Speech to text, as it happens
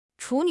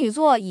处女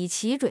座以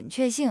其准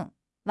确性、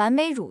完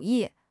美主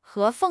义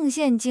和奉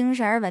献精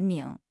神而闻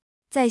名。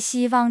在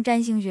西方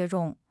占星学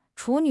中，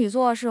处女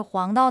座是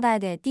黄道带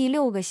的第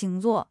六个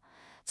星座，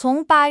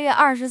从8月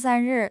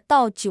23日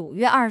到9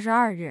月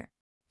22日。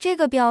这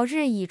个标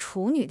志以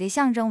处女的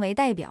象征为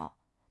代表，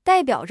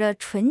代表着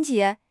纯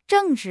洁、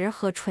正直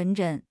和纯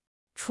真。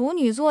处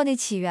女座的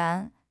起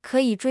源可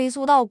以追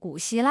溯到古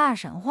希腊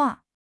神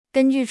话。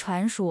根据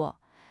传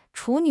说，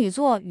处女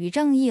座与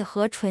正义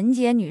和纯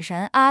洁女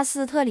神阿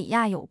斯特里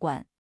亚有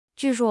关。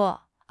据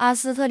说，阿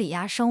斯特里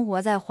亚生活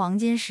在黄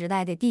金时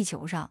代的地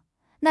球上，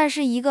那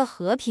是一个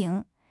和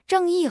平、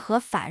正义和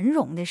繁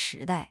荣的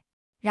时代。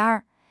然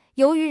而，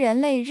由于人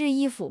类日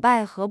益腐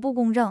败和不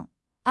公正，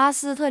阿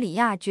斯特里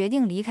亚决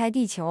定离开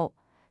地球，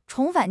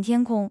重返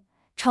天空，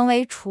成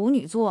为处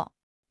女座。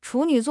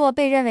处女座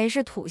被认为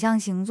是土象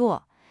星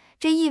座，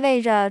这意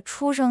味着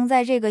出生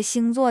在这个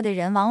星座的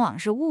人往往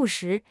是务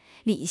实、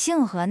理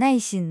性和耐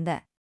心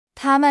的。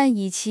他们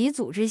以其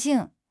组织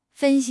性、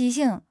分析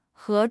性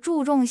和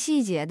注重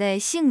细节的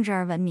性质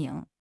而闻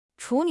名。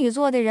处女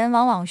座的人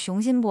往往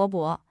雄心勃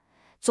勃，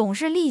总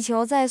是力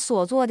求在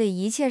所做的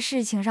一切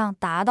事情上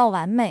达到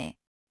完美。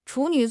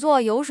处女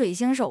座有水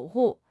星守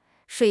护，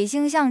水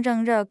星象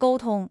征着沟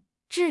通、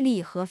智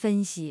力和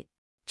分析。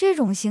这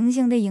种行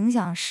星的影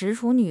响使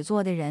处女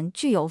座的人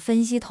具有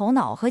分析头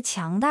脑和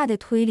强大的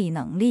推理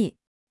能力。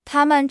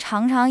他们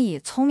常常以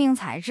聪明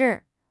才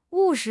智、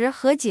务实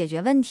和解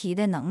决问题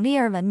的能力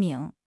而闻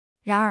名。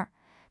然而，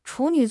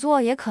处女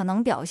座也可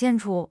能表现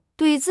出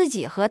对自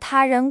己和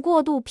他人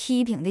过度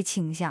批评的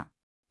倾向。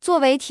作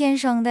为天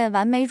生的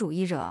完美主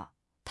义者，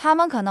他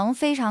们可能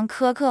非常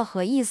苛刻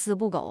和一丝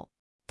不苟。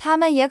他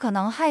们也可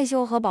能害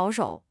羞和保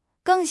守，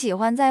更喜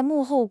欢在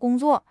幕后工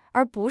作，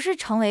而不是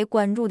成为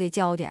关注的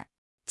焦点。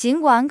尽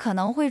管可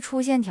能会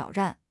出现挑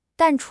战，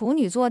但处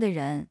女座的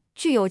人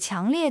具有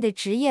强烈的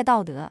职业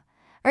道德，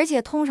而且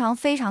通常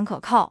非常可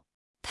靠。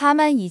他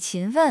们以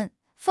勤奋、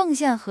奉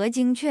献和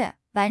精确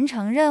完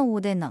成任务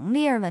的能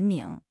力而闻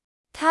名。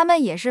他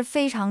们也是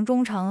非常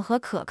忠诚和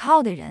可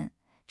靠的人，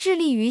致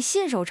力于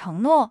信守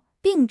承诺，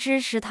并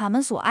支持他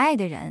们所爱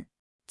的人。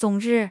总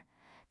之，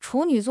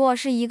处女座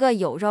是一个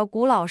有着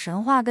古老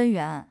神话根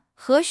源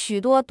和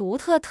许多独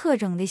特特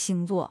征的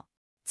星座。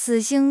此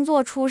星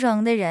座出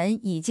生的人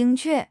以精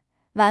确、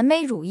完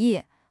美主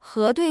义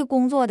和对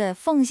工作的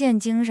奉献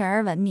精神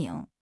而闻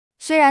名。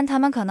虽然他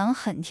们可能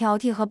很挑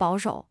剔和保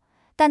守，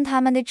但他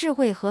们的智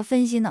慧和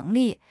分析能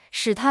力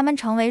使他们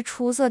成为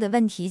出色的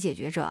问题解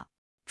决者。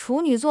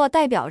处女座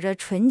代表着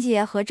纯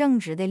洁和正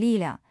直的力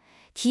量，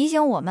提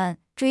醒我们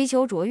追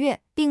求卓越，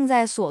并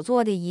在所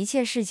做的一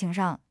切事情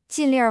上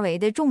尽力而为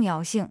的重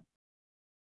要性。